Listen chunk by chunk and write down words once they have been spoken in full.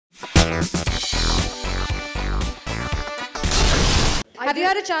Have you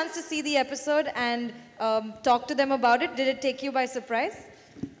had a chance to see the episode and talk to them about it? Did it take you by surprise?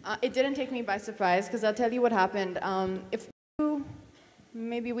 It didn't take me by surprise, because I'll tell you what happened.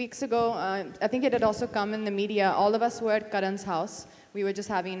 Maybe weeks ago, I think it had also come in the media, all of us were at Karan's house. We were just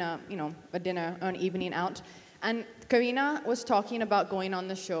having a dinner, an evening out. And Katrina was talking about going on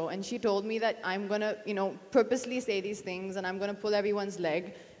the show, and she told me that I'm going to, purposely say these things, and I'm going to pull everyone's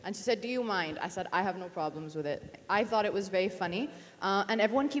leg. And she said, do you mind? I said, I have no problems with it. I thought it was very funny. And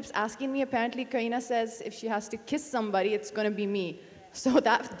everyone keeps asking me, apparently Katrina says if she has to kiss somebody, it's going to be me. So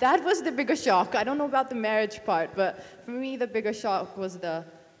that was the bigger shock. I don't know about the marriage part, but for me, the bigger shock was the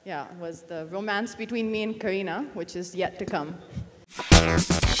romance between me and Katrina, which is yet to come.